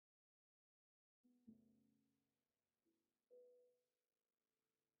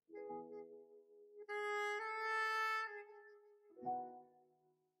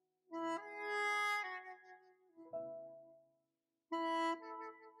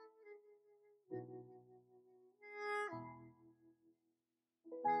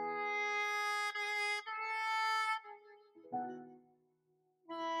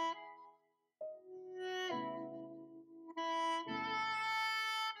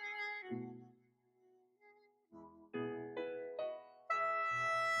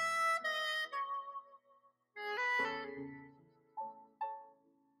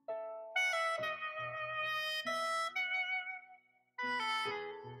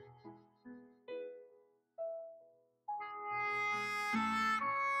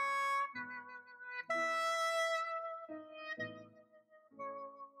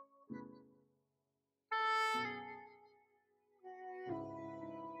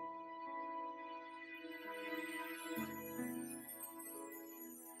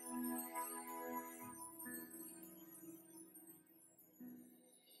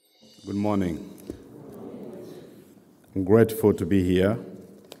Good morning. I'm grateful to be here.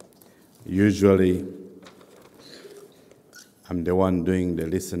 Usually, I'm the one doing the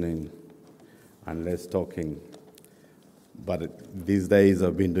listening and less talking. But these days,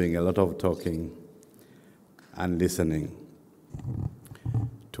 I've been doing a lot of talking and listening.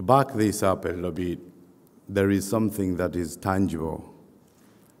 To back this up a little bit, there is something that is tangible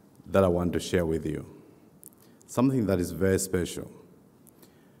that I want to share with you. Something that is very special.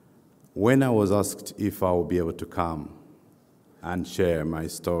 When I was asked if I would be able to come and share my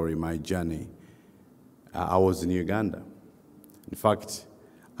story, my journey, I was in Uganda. In fact,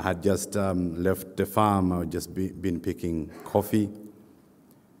 I had just left the farm. I had just been picking coffee.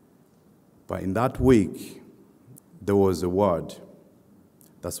 But in that week, there was a word.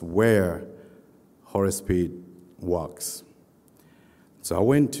 That's where Holy Spirit works. So I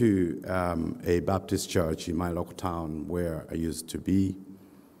went to a Baptist church in my local town where I used to be.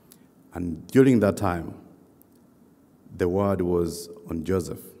 And during that time, the word was on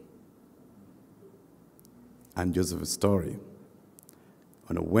Joseph and Joseph's story.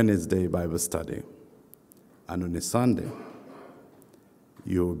 On a Wednesday Bible study and on a Sunday,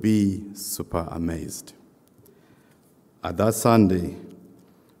 you'll be super amazed. At that Sunday,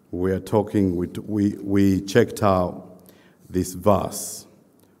 we checked out this verse,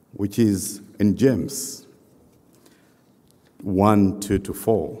 which is in James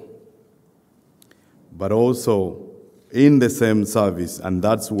 1:2-4. But also in the same service, and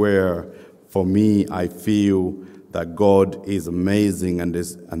that's where, for me, I feel that God is amazing and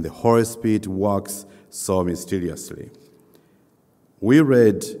the Holy Spirit works so mysteriously. We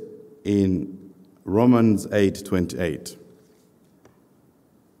read in Romans 8:28.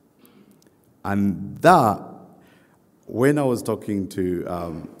 And that, when I was talking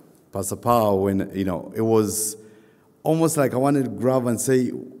to Pastor Paul, it was almost like I wanted to grab and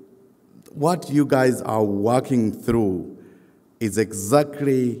say, what you guys are working through is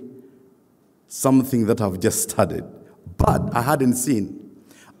exactly something that I've just studied, but I hadn't seen.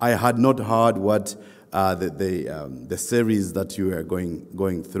 I had not heard what the series that you were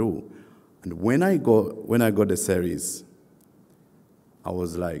going through, and when I got the series, I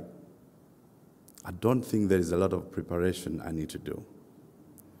was like, I don't think there is a lot of preparation I need to do.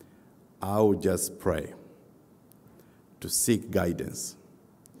 I'll just pray to seek guidance.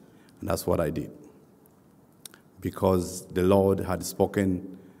 And that's what I did. Because the Lord had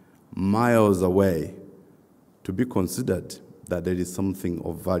spoken miles away to be considered that there is something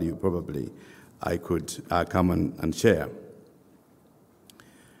of value probably I could come and share.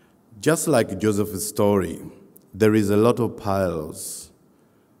 Just like Joseph's story, there is a lot of parallels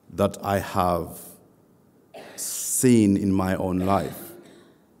that I have seen in my own life.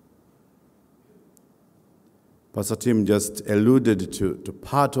 Pastor Tim just alluded to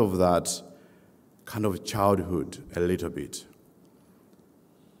part of that kind of childhood a little bit.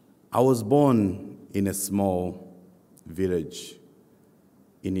 I was born in a small village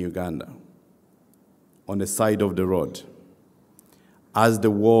in Uganda, on the side of the road. As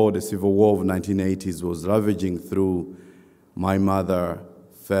the civil war of 1980s was ravaging through, my mother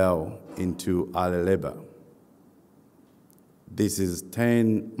fell into early labor. This is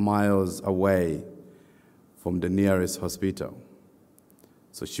 10 miles away from the nearest hospital.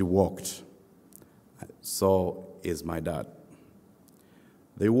 So she walked. So is my dad.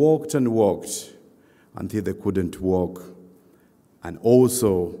 They walked and walked until they couldn't walk. And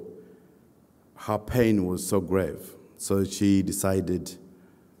also, her pain was so grave. So she decided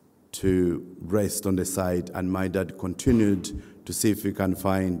to rest on the side, and my dad continued to see if he can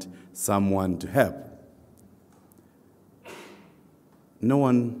find someone to help. No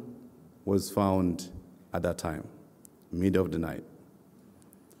one was found at that time, middle of the night.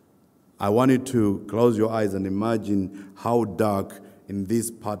 I want you to close your eyes and imagine how dark in this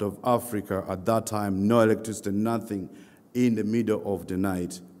part of Africa at that time, no electricity, nothing, in the middle of the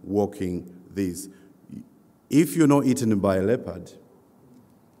night, walking this. If you're not eaten by a leopard,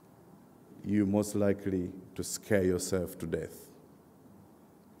 you're most likely to scare yourself to death.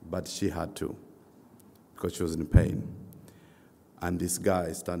 But she had to, because she was in pain. And this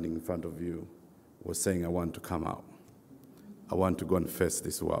guy standing in front of you was saying, I want to come out. I want to go and face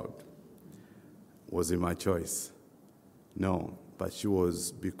this world. Was it my choice? No, but she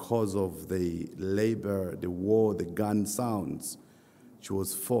was, because of the labor, the war, the gun sounds, she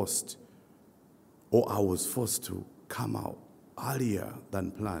was forced, or I was forced to come out earlier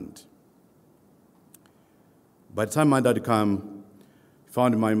than planned. By the time my dad came,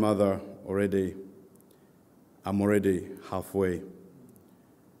 found my mother already. I'm already halfway.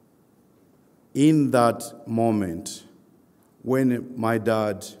 In that moment, when my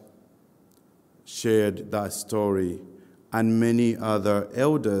dad shared that story, and many other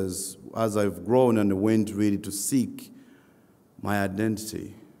elders, as I've grown and went really to seek my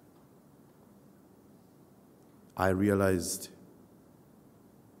identity, I realized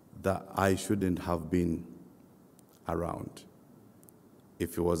that I shouldn't have been around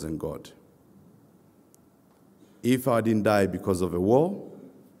if it wasn't God. If I didn't die because of a war,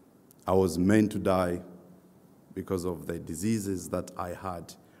 I was meant to die because of the diseases that I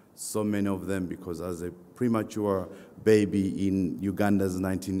had, so many of them, because as a premature baby in Uganda's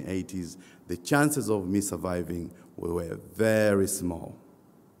 1980s, the chances of me surviving were very small.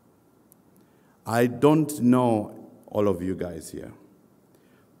 I don't know all of you guys here,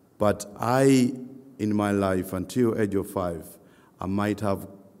 but in my life, until age of 5, I might have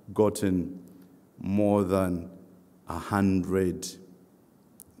gotten more than 100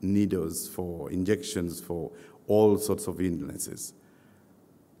 needles for injections for all sorts of illnesses.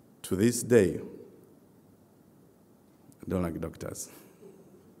 To this day, I don't like doctors.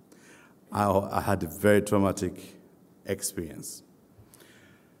 I had a very traumatic experience.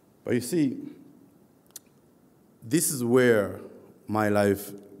 But you see, this is where my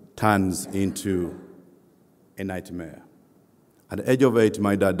life turns into a nightmare. At the age of 8,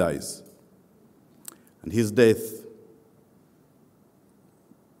 my dad dies. And his death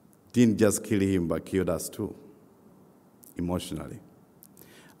didn't just kill him, but killed us too, emotionally.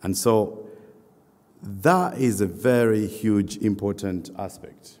 And so that is a very huge, important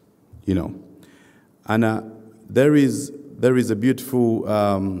aspect, you know. And there is a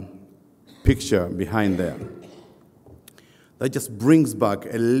beautiful picture behind there that just brings back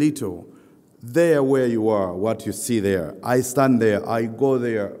a little there where you are, what you see there. I stand there, I go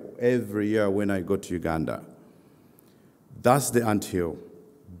there every year when I go to Uganda. That's the anthill.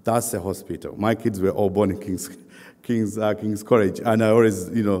 That's the hospital. My kids were all born in King's College, and I always,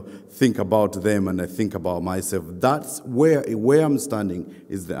 think about them, and I think about myself. That's where I'm standing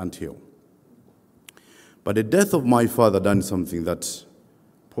is the anthill. But the death of my father done something that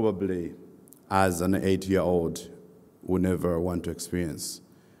probably, as an 8-year-old, would never want to experience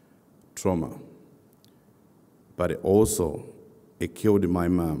trauma. But it killed my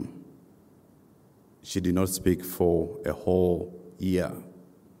mom. She did not speak for a whole year.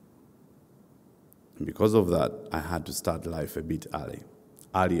 And because of that, I had to start life a bit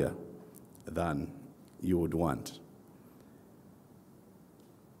earlier than you would want.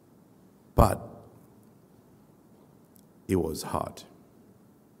 But it was hard.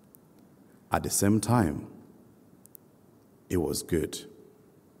 At the same time, it was good.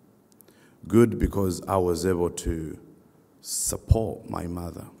 Good because I was able to support my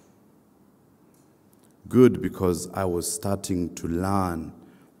mother. Good because I was starting to learn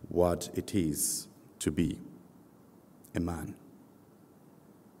what it is to be a man.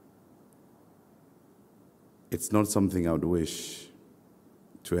 It's not something I would wish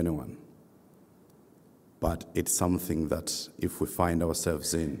to anyone, but it's something that if we find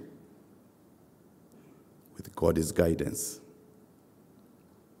ourselves in, with God's guidance,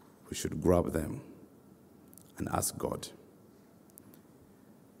 we should grab them and ask God.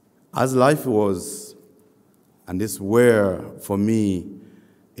 As life was, and this where, for me,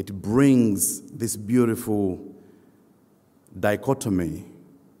 it brings this beautiful dichotomy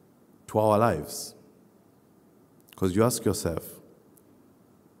to our lives. Because you ask yourself,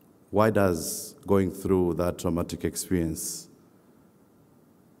 why does going through that traumatic experience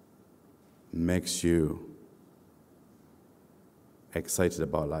makes you excited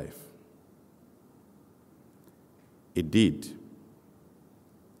about life? It did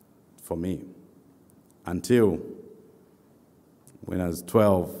for me until when I was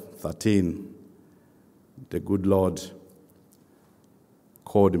 12, 13, the good Lord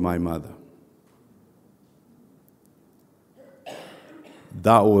called my mother.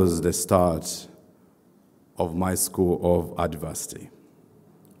 That was the start of my school of adversity.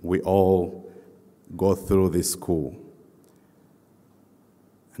 We all go through this school.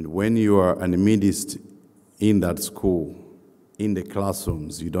 And when you are an immediate in that school, in the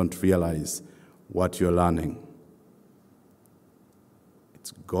classrooms, you don't realize what you're learning.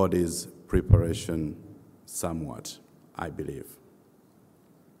 It's God's preparation somewhat, I believe.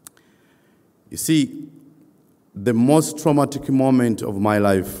 You see, the most traumatic moment of my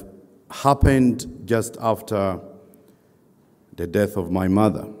life happened just after the death of my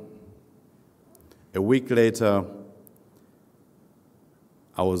mother. A week later,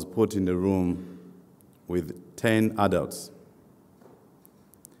 I was put in a room with 10 adults.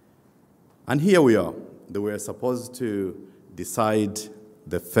 And here we are. They were supposed to decide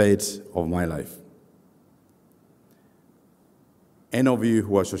the fate of my life. Any of you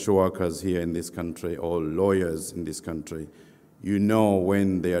who are social workers here in this country or lawyers in this country, you know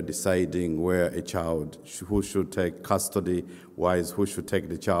when they are deciding where a child, who should take custody, who should take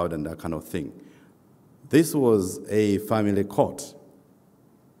the child, and that kind of thing. This was a family court,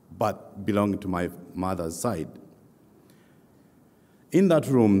 but belonging to my mother's side. In that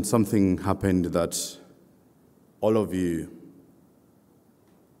room, something happened that all of you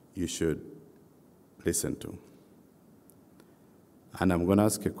should listen to. And I'm going to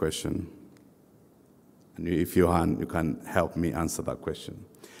ask a question. And if you can help me answer that question.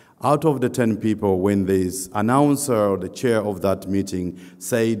 Out of the 10 people, when this announcer or the chair of that meeting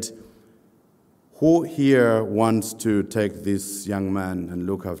said, who here wants to take this young man and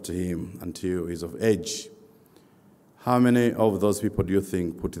look after him until he's of age? How many of those people do you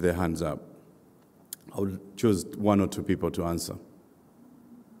think put their hands up? I'll choose 1 or 2 people to answer.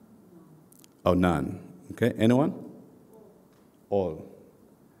 Oh, none. Okay, anyone? All.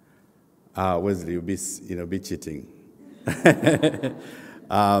 Wesley, you'll be cheating.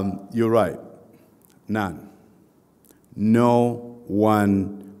 You're right. None. No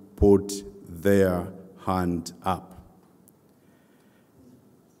one put their hand up.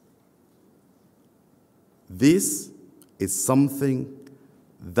 This is something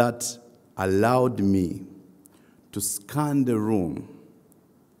that allowed me to scan the room.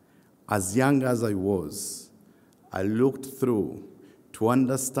 As young as I was, I looked through to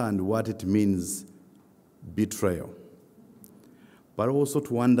understand what it means betrayal, but also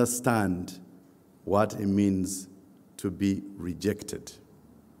to understand what it means to be rejected.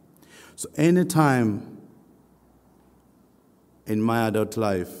 So anytime in my adult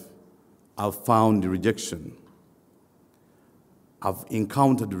life I've found rejection, I've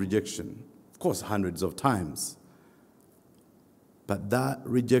encountered rejection, of course hundreds of times, but that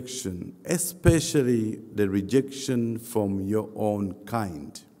rejection, especially the rejection from your own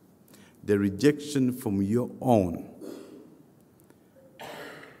kind, the rejection from your own,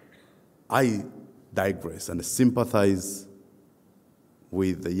 I digress and sympathize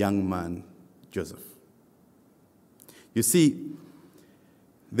with the young man, Joseph. You see,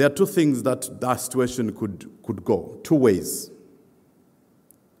 there are 2 things that situation could go, 2 ways.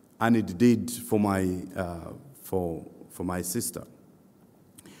 And it did for my sister.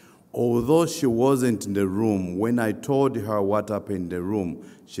 Although she wasn't in the room, when I told her what happened in the room,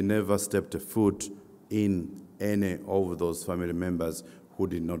 she never stepped a foot in any of those family members who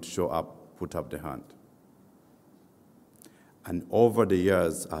did not show up, put up the hand. And over the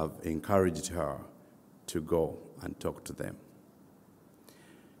years, I've encouraged her to go and talk to them.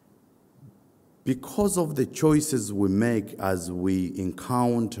 Because of the choices we make as we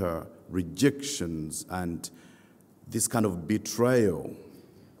encounter rejections and this kind of betrayal,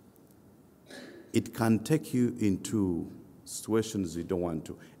 it can take you into situations you don't want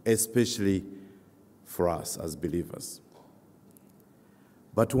to, especially for us as believers.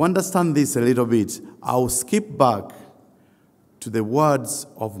 But to understand this a little bit, I'll skip back to the words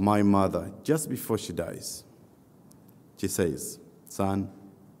of my mother just before she dies. She says, "Son,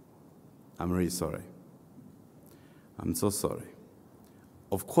 I'm really sorry. I'm so sorry."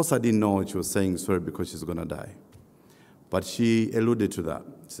 Of course, I didn't know she was saying sorry because she's going to die. But she alluded to that.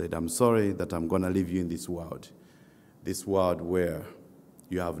 She said, "I'm sorry that I'm going to leave you in this world where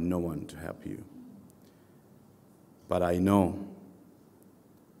you have no one to help you. But I know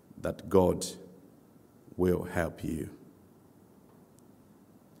that God will help you."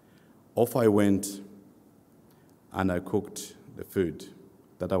 Off I went, and I cooked the food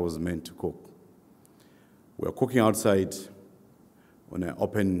that I was meant to cook. We were cooking outside on an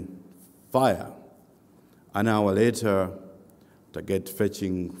open fire. An hour later, to get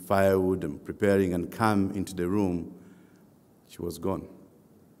fetching firewood and preparing and come into the room, she was gone.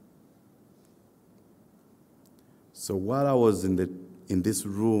 So while I was in this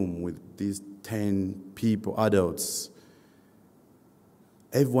room with these 10 people, adults,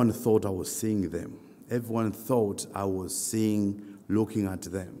 everyone thought I was seeing them. Everyone thought I was looking at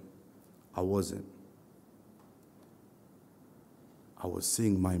them. I wasn't. I was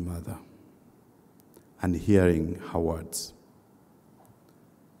seeing my mother and hearing her words.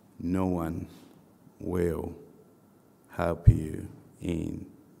 "No one will help you in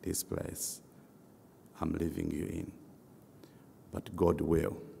this place I'm leaving you in, but God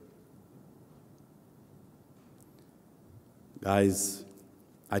will." Guys,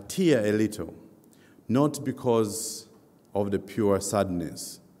 I tear a little, not because of the pure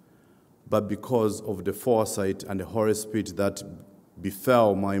sadness, but because of the foresight and the Holy Spirit that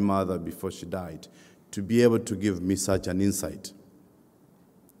befell my mother before she died, to be able to give me such an insight.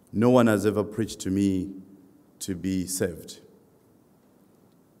 No one has ever preached to me to be saved.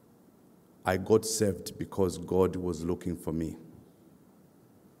 I got saved because God was looking for me.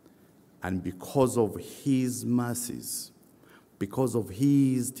 And because of his mercies, because of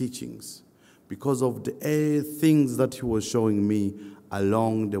his teachings, because of the things that he was showing me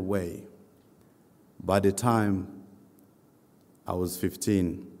along the way, by the time I was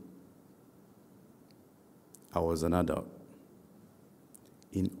 15, I was an adult.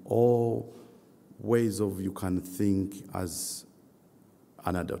 In all ways of you can think as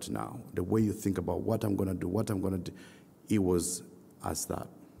an adult now. The way you think about what I'm going to do, it was as that.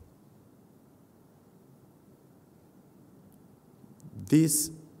 This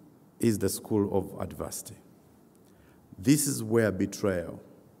is the school of adversity. This is where betrayal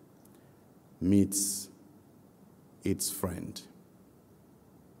meets its friend.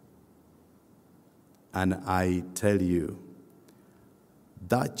 And I tell you,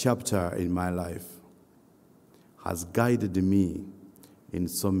 that chapter in my life has guided me in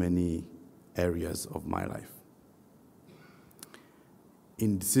so many areas of my life.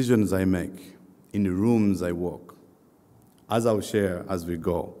 In decisions I make, in the rooms I walk, as I'll share as we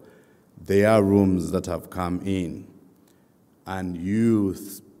go, there are rooms that have come in, and you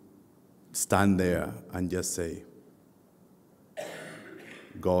stand there and just say,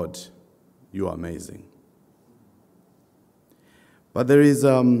 God, you are amazing. But there's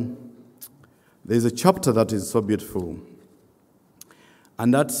a chapter that is so beautiful,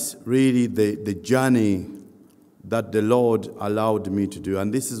 and that's really the journey that the Lord allowed me to do.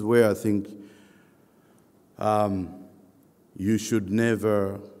 And this is where I think you should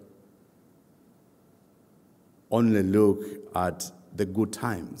never only look at the good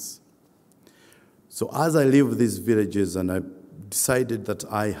times. So as I leave these villages, and I decided that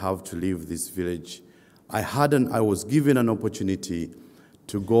I have to leave this village, I was given an opportunity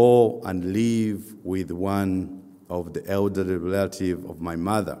to go and live with one of the elderly relatives of my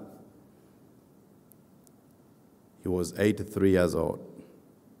mother. He was 83 years old.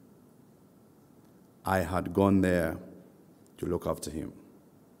 I had gone there to look after him.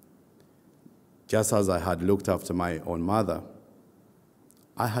 Just as I had looked after my own mother,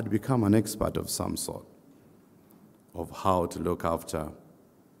 I had become an expert of some sort of how to look after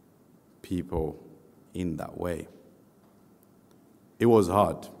people in that way. It was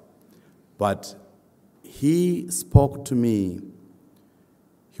hard, but he spoke to me.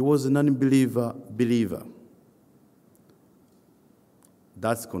 He was an unbeliever believer.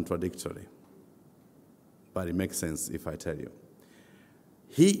 That's contradictory, but it makes sense if I tell you.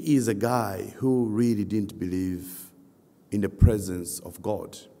 He is a guy who really didn't believe in the presence of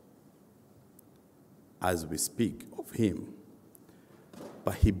God as we speak of him,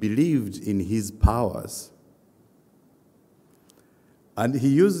 but he believed in his powers. And he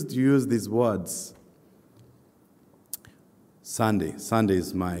used to use these words. Sande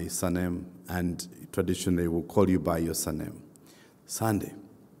is my surname, and traditionally we'll call you by your surname. Sande,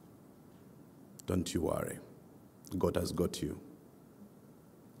 don't you worry. God has got you.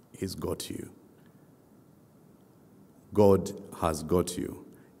 He's got you. God has got you.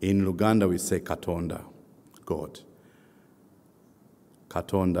 In Luganda we say Katonda, God.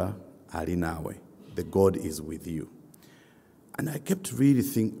 Katonda ali nawe. The God is with you. And I kept really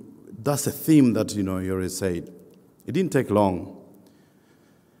thinking, that's a theme that, you already said. It didn't take long.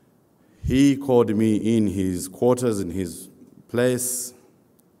 He called me in his quarters, in his place.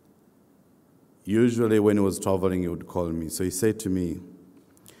 Usually when he was traveling, he would call me. So he said to me,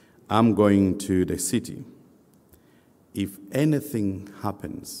 I'm going to the city. If anything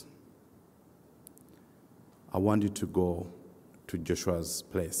happens, I want you to go to Joshua's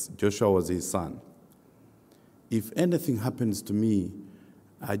place. Joshua was his son. If anything happens to me,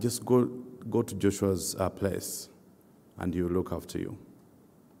 I just go to Joshua's place, and he'll look after you.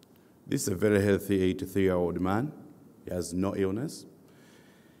 This is a very healthy 83-year-old man. He has no illness.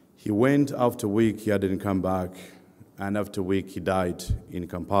 He went after a week, he hadn't come back, and after a week he died in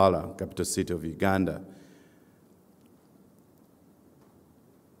Kampala, capital city of Uganda.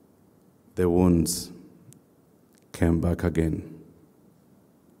 The wounds came back again.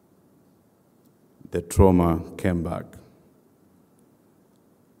 The trauma came back.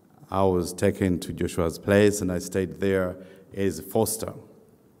 I was taken to Joshua's place, and I stayed there as a foster.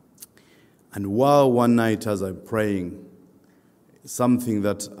 And while one night as I'm praying, something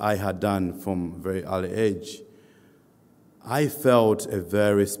that I had done from a very early age, I felt a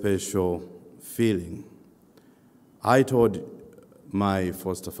very special feeling. I told my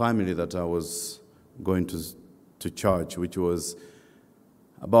foster family that I was going to church, which was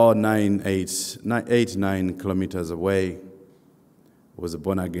about 9 kilometers away. It was a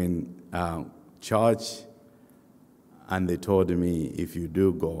born-again church, and they told me, if you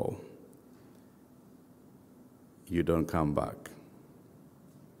do go, you don't come back.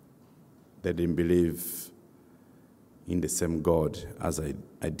 They didn't believe in the same God as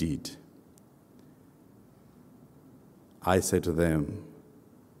I did. I said to them,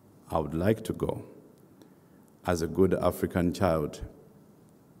 I would like to go. As a good African child,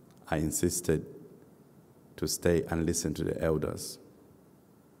 I insisted to stay and listen to the elders.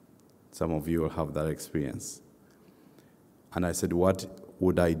 Some of you will have that experience. And I said, what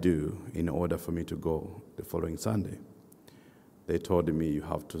would I do in order for me to go the following Sunday? They told me you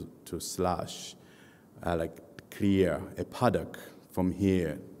have to slash, clear a paddock from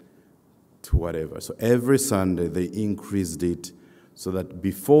here to whatever. So every Sunday they increased it so that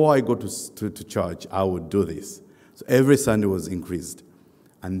before I go to church, I would do this. So every Sunday was increased.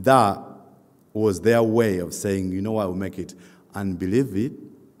 And that was their way of saying, you know what, we'll make it. And believe it,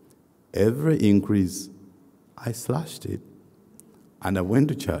 every increase, I slashed it. And I went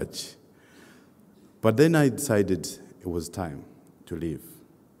to church. But then I decided it was time to leave.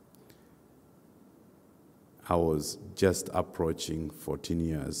 I was just approaching 14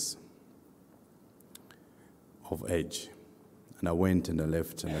 years of age. And I went and I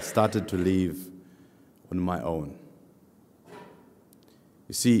left and I started to live on my own.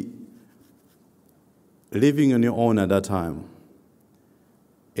 You see, living on your own at that time,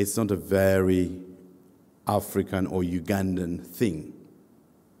 it's not a very African or Ugandan thing.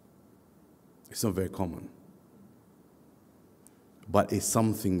 It's not very common. But it's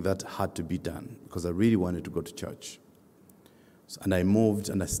something that had to be done because I really wanted to go to church. And I moved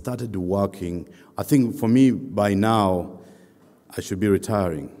and I started working. I think for me, by now, I should be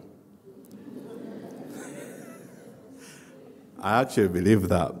retiring. I actually believe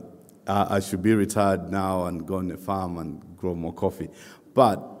that. I should be retired now and go on a farm and grow more coffee.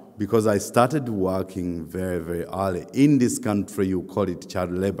 But because I started working very, very early, in this country you call it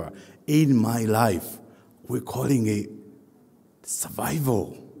child labor. In my life, we're calling it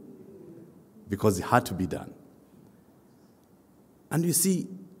survival because it had to be done. And you see,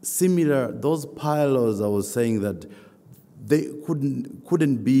 similar, those pilots I was saying that they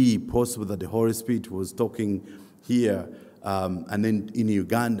couldn't be possible that the Holy Spirit was talking here and then in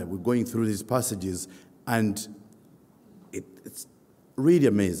Uganda. We're going through these passages and it's really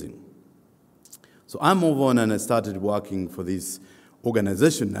amazing. So I moved on and I started working for this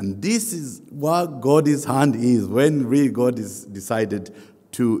organization. And this is what God's hand is, when really God is decided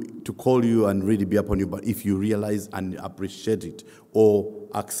to call you and really be upon you, but if you realize and appreciate it or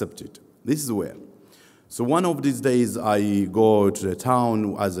accept it. This is where. So one of these days I go to the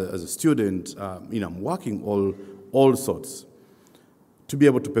town as a student, I'm working all sorts to be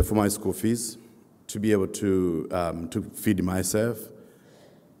able to pay for my school fees, to be able to feed myself.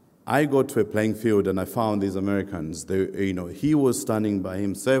 I go to a playing field and I found these Americans. He was standing by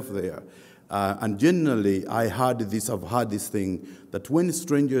himself there. And generally, I've had this thing that when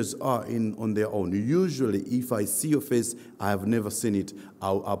strangers are on their own, usually if I see your face, I have never seen it,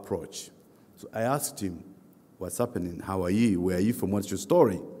 I'll approach. So I asked him, what's happening? How are you? Where are you from? What's your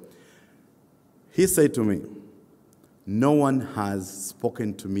story? He said to me, no one has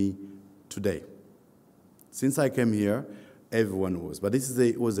spoken to me today. Since I came here, everyone was. But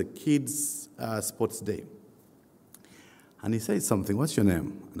it was a kids' sports day. And he said something, what's your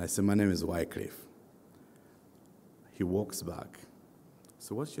name? And I said, my name is Wycliffe. He walks back.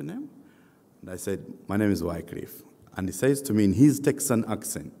 So what's your name? And I said, my name is Wycliffe. And he says to me in his Texan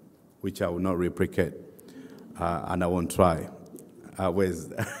accent, which I will not replicate, and I won't try.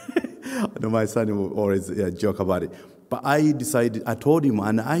 My son will always joke about it. But I told him,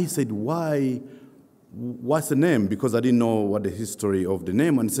 and I said, what's the name? Because I didn't know what the history of the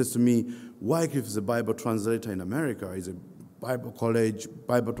name. And he says to me, Wycliffe is a Bible translator in America. He's a Bible college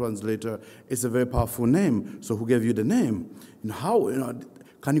Bible translator. It's a very powerful name. So who gave you the name?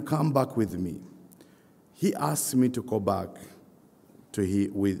 Can you come back with me? He asked me to go back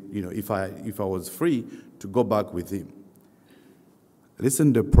if I was free to go back with him.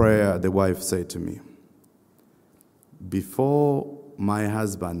 Listen to the prayer the wife said to me. Before my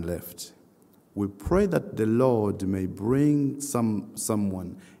husband left, we pray that the Lord may bring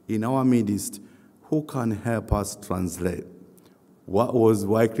someone in our midst who can help us translate. What was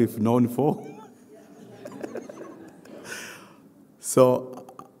Wycliffe known for? So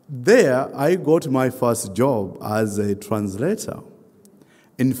there, I got my first job as a translator.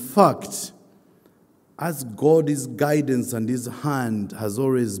 In fact, as God's guidance and his hand has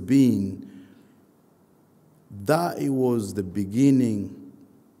always been, that it was the beginning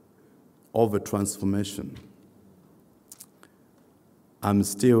of a transformation. I'm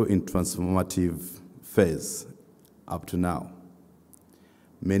still in transformative phase up to now.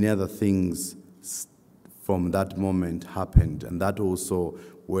 Many other things from that moment happened. And that also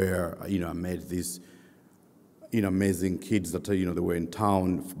where, I met these, amazing kids that, they were in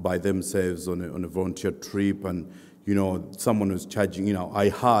town by themselves on a volunteer trip. And, someone was charging,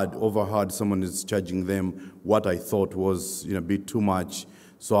 I overheard someone is charging them what I thought was, a bit too much.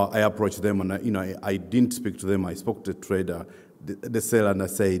 So I approached them and, I didn't speak to them. I spoke to the trader, the seller, and I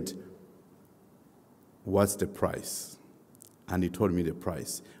said, what's the price? And he told me the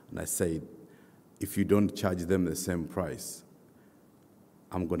price. And I said, if you don't charge them the same price,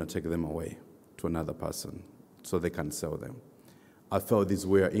 I'm going to take them away to another person so they can sell them. I felt these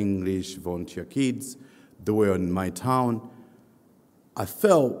were English volunteer kids. They were in my town. I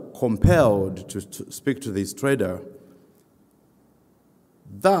felt compelled to speak to this trader.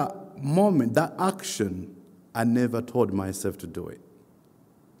 That moment, that action, I never told myself to do it,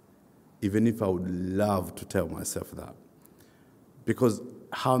 even if I would love to tell myself that. Because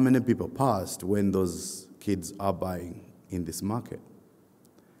how many people passed when those kids are buying in this market?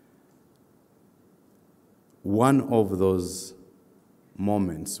 One of those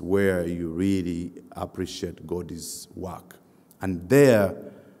moments where you really appreciate God's work. And there,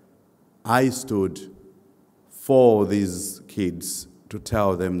 I stood for these kids to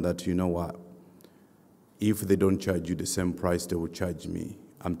tell them that, you know what, if they don't charge you the same price they will charge me,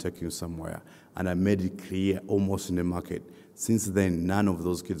 I'm taking you somewhere. And I made it clear almost in the market. Since then, none of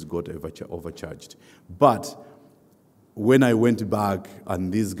those kids got overcharged. But when I went back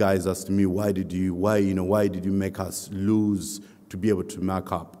and these guys asked me, why did you make us lose to be able to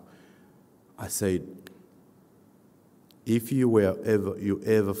mark up? I said, if you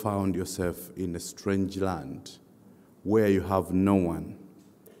ever found yourself in a strange land where you have no one,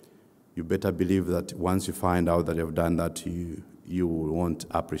 you better believe that once you find out that you've done that to you won't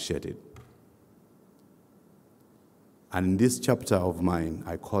appreciate it. And in this chapter of mine,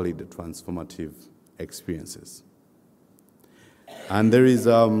 I call it the transformative experiences. And there is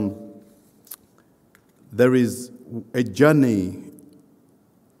a journey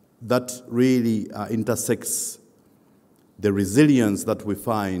that really intersects the resilience that we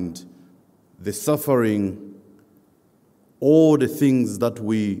find, the suffering, all the things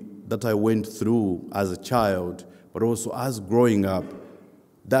that I went through as a child, but also as growing up.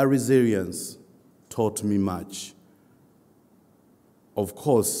 That resilience taught me much. Of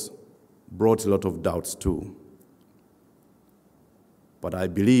course, brought a lot of doubts too. But I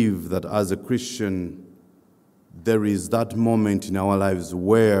believe that as a Christian, there is that moment in our lives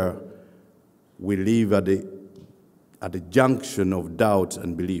where we live at the junction of doubt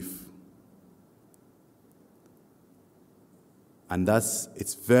and belief. And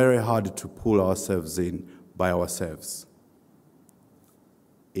it's very hard to pull ourselves in by ourselves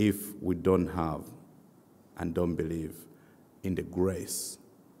if we don't have and don't believe in the grace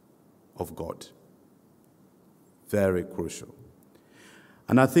of God. Very crucial.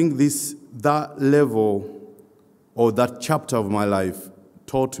 And I think that level or that chapter of my life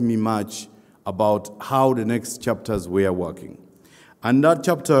taught me much about how the next chapters were working. And that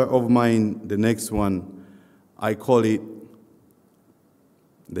chapter of mine, the next one, I call it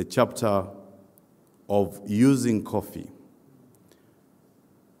the chapter of using coffee.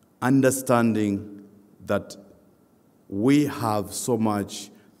 Understanding that we have so much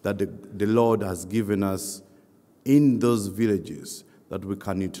that the Lord has given us in those villages that we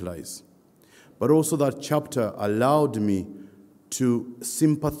can utilize. But also that chapter allowed me to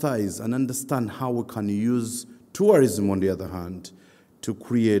sympathize and understand how we can use tourism, on the other hand, to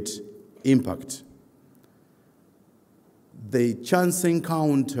create impact. The chance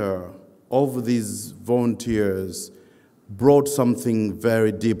encounter of these volunteers brought something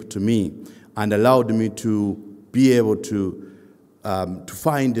very deep to me and allowed me to be able to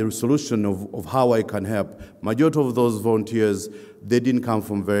find a solution of how I can help. Majority of those volunteers, they didn't come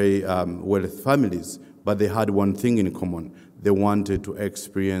from very wealthy families, but they had one thing in common. They wanted to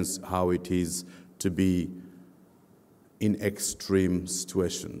experience how it is to be in extreme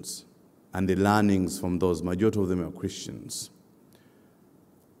situations. And the learnings from those, majority of them are Christians.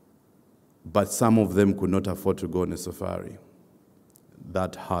 But some of them could not afford to go on a safari.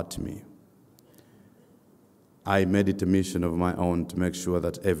 That hurt me. I made it a mission of my own to make sure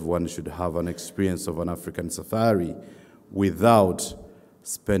that everyone should have an experience of an African safari without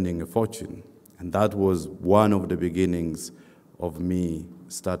spending a fortune. And that was one of the beginnings of me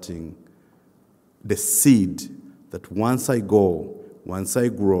starting the seed that once I go, once I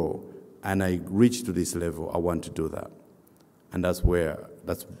grow, and I reach to this level, I want to do that. And that's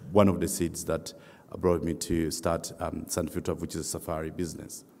one of the seeds that brought me to start Sande, which is a safari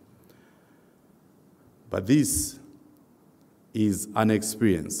business. But this is an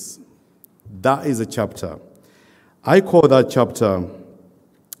experience That is a chapter. I call that chapter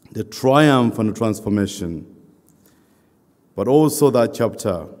the triumph and the transformation. But also that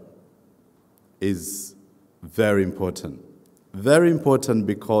chapter is very important. Very important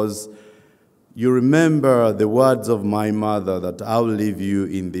because you remember the words of my mother that I'll leave you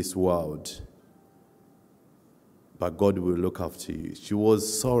in this world, but God will look after you. She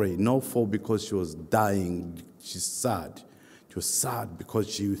was sorry, not for because she was dying. She's sad. She was sad because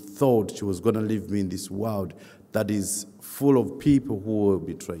she thought she was going to leave me in this world that is full of people who will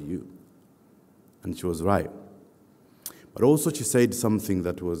betray you. And she was right. But also she said something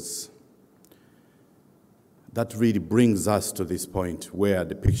that really brings us to this point where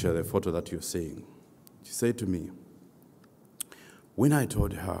the picture, the photo that you're seeing. She said to me, when I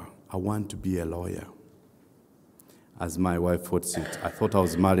told her I want to be a lawyer, as my wife puts it, I thought I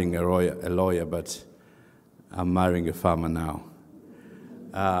was marrying a lawyer, but I'm marrying a farmer now.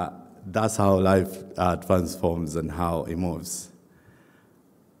 That's how life transforms and how it moves.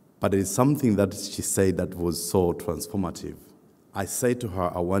 But it's something that she said that was so transformative. I said to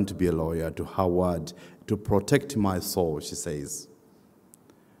her, I want to be a lawyer, to her word, to protect my soul, she says.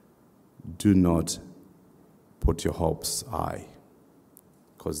 Do not put your hopes high,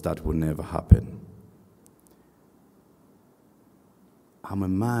 because that will never happen. I'm a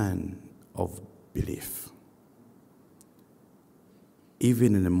man of belief.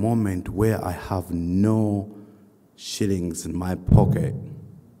 Even in a moment where I have no shillings in my pocket,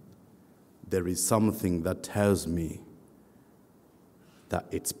 there is something that tells me that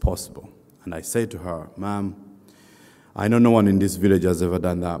it's possible. And I say to her, Ma'am, I know no one in this village has ever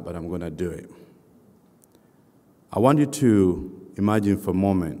done that, but I'm going to do it. I want you to imagine for a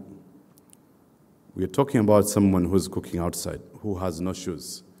moment, we're talking about someone who's cooking outside, who has no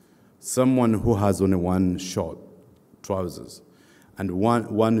shoes, someone who has only one short trousers, and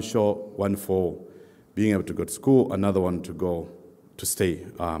one short, one for being able to go to school, another one to stay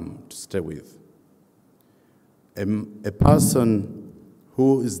with. A person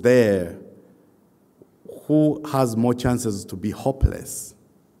who is there, who has more chances to be hopeless.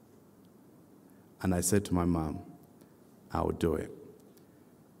 And I said to my mom, I will do it.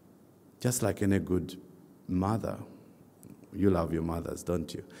 Just like any good mother. You love your mothers,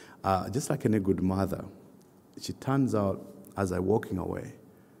 don't you? Just like any good mother, she turns out, as I'm walking away,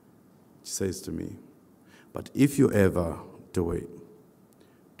 she says to me, but if you ever do it,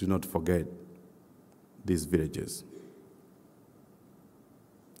 do not forget these villages.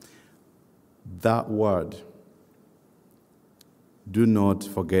 That word, do not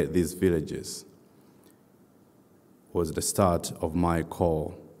forget these villages, was the start of my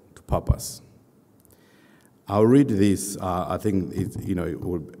call to purpose. I'll read this. I think it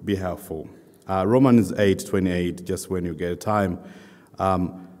will be helpful. Romans 8:28, just when you get time.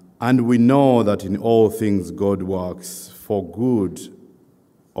 And we know that in all things God works for good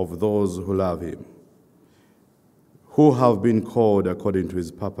of those who love him, who have been called according to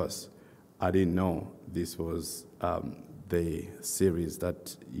his purpose. I didn't know this was the series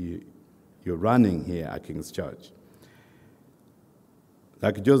that you're running here at King's Church.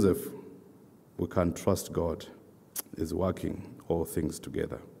 Like Joseph, we can trust God is working all things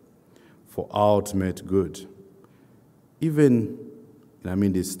together for ultimate good, even in the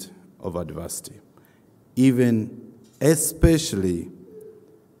midst of adversity. Even especially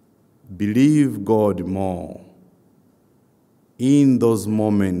believe God more in those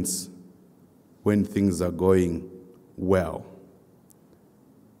moments when things are going well,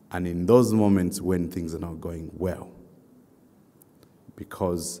 and in those moments when things are not going well.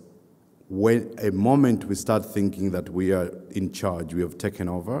 Because when a moment we start thinking that we are in charge, we have taken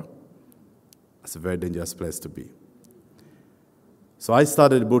over, it's a very dangerous place to be. So I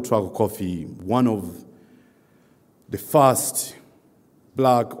started Blue Truck Coffee, one of the first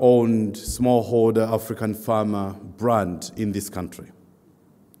black-owned, smallholder African farmer brand in this country.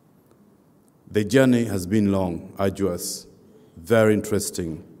 The journey has been long, arduous, very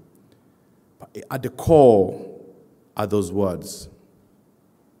interesting. But at the core are those words.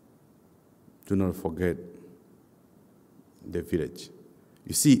 Do not forget the village.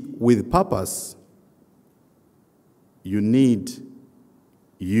 You see, with purpose, you need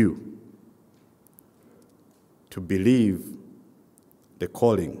you to believe the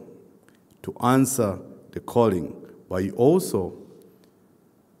calling, to answer the calling, but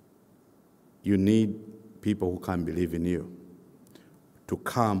you need people who can believe in you to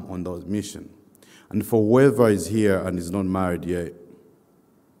come on those mission. And for whoever is here and is not married yet,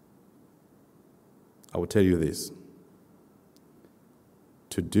 I will tell you this.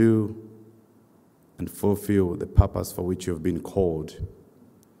 To do and fulfill the purpose for which you have been called,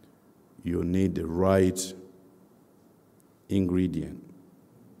 you need the right ingredient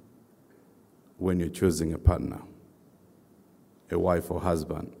when you're choosing a partner, a wife or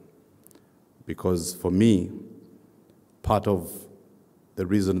husband. Because for me, part of the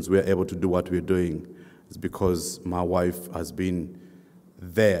reasons we're able to do what we're doing is because my wife has been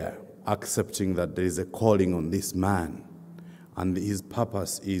there, accepting that there is a calling on this man. And his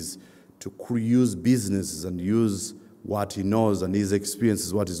purpose is to use businesses and use what he knows and his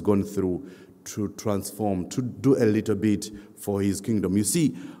experiences, what he's gone through, to transform, to do a little bit for his kingdom. You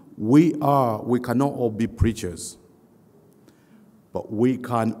see, we cannot all be preachers, but we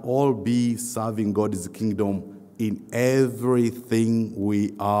can all be serving God's kingdom in everything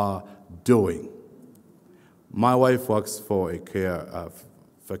we are doing. My wife works for a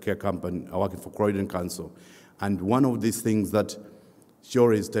care company, working for Croydon Council. And one of these things that she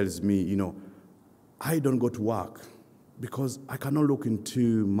always tells me, I don't go to work because I cannot look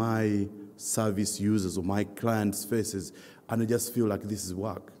into my service users or my clients' faces and I just feel like this is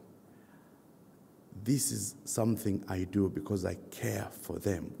work. This is something I do because I care for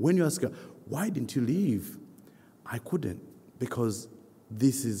them. When you ask her, why didn't you leave? I couldn't, because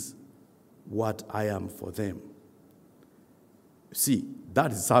this is what I am for them. See,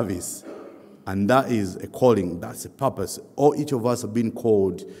 that is service, and that is a calling, that's a purpose. All each of us have been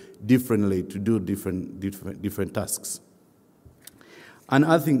called differently to do different tasks. And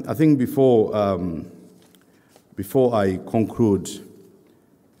I think before I conclude,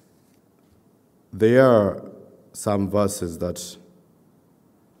 there are some verses that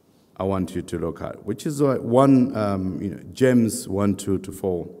I want you to look at, which is James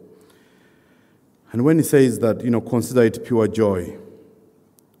 1:2-4. And when he says that, consider it pure joy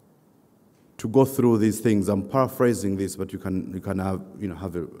to go through these things, I'm paraphrasing this, but you can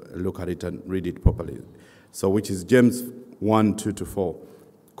have a look at it and read it properly. So, which is James 1:2-4.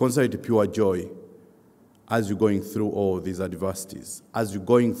 Consider it pure joy as you're going through all these adversities, as you're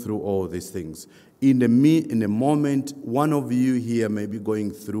going through all these things. In a moment, one of you here may be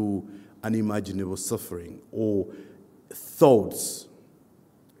going through unimaginable suffering or thoughts.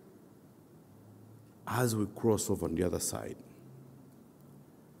 As we cross over on the other side,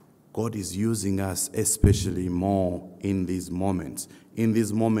 God is using us especially more in these moments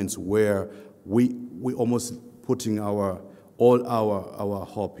where we almost putting all our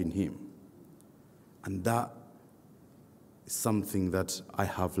hope in Him. And that is something that I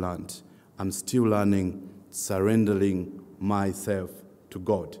have learned. I'm still learning, surrendering myself to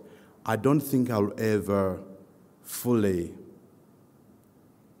God. I don't think I'll ever fully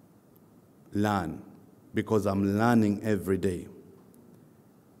learn, because I'm learning every day.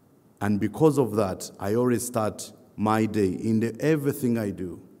 And because of that, I always start my day, in everything I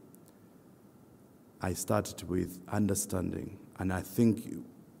do, I started with understanding. And I think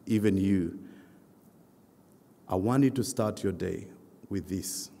even you, I want you to start your day with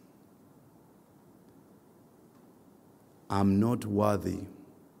this. I'm not worthy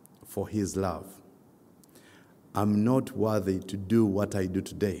for His love. I'm not worthy to do what I do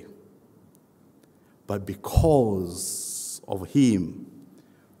today. But because of Him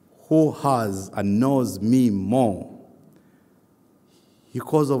who has and knows me more,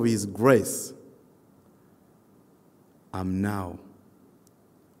 because of His grace, I'm now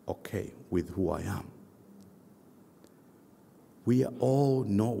okay with who I am. We are all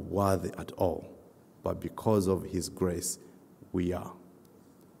not worthy at all, but because of His grace, we are.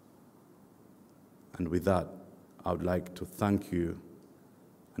 And with that, I would like to thank you,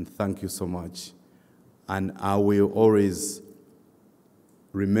 and thank you so much. And I will always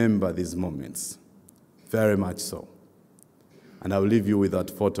remember these moments, very much so. And I'll leave you with that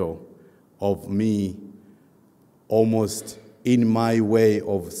photo of me almost in my way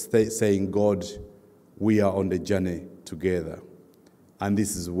of saying, God, we are on the journey together. And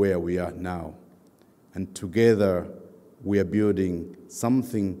this is where we are now. And together we are building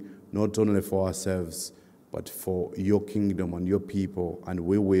something not only for ourselves, but for your kingdom and your people. And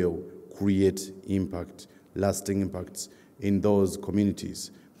we will create impact, lasting impacts in those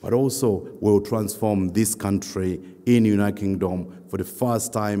communities. But also will transform this country in the United Kingdom. For the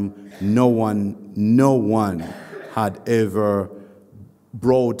first time, no one had ever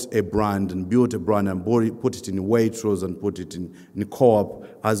brought a brand and built a brand and put it in Waitrose and put it in Co-op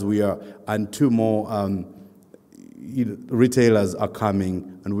as we are. And two more retailers are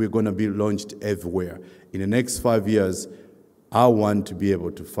coming, and we're going to be launched everywhere. In the next 5 years, I want to be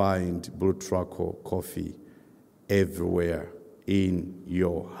able to find Blue Trucker coffee everywhere in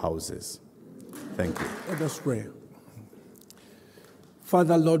your houses. Thank you. Let us pray.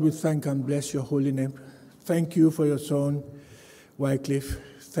 Father, Lord, we thank and bless your holy name. Thank you for your son, Wycliffe.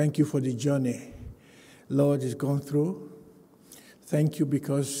 Thank you for the journey Lord has gone through. Thank you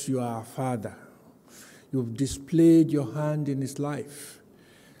because you are our Father. You've displayed your hand in his life.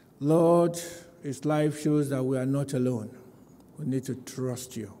 Lord, his life shows that we are not alone. We need to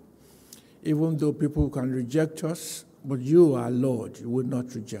trust you. Even though people can reject us, but you are Lord, you will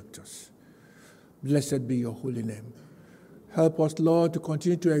not reject us. Blessed be your holy name. Help us, Lord, to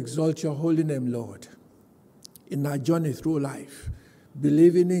continue to exalt your holy name, Lord, in our journey through life,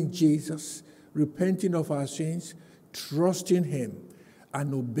 believing in Jesus, repenting of our sins, trusting him,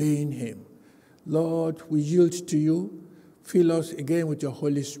 and obeying him. Lord, we yield to you. Fill us again with your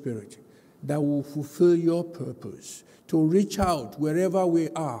Holy Spirit that will fulfill your purpose, to reach out wherever we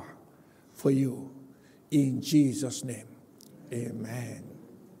are for you. In Jesus' name, amen.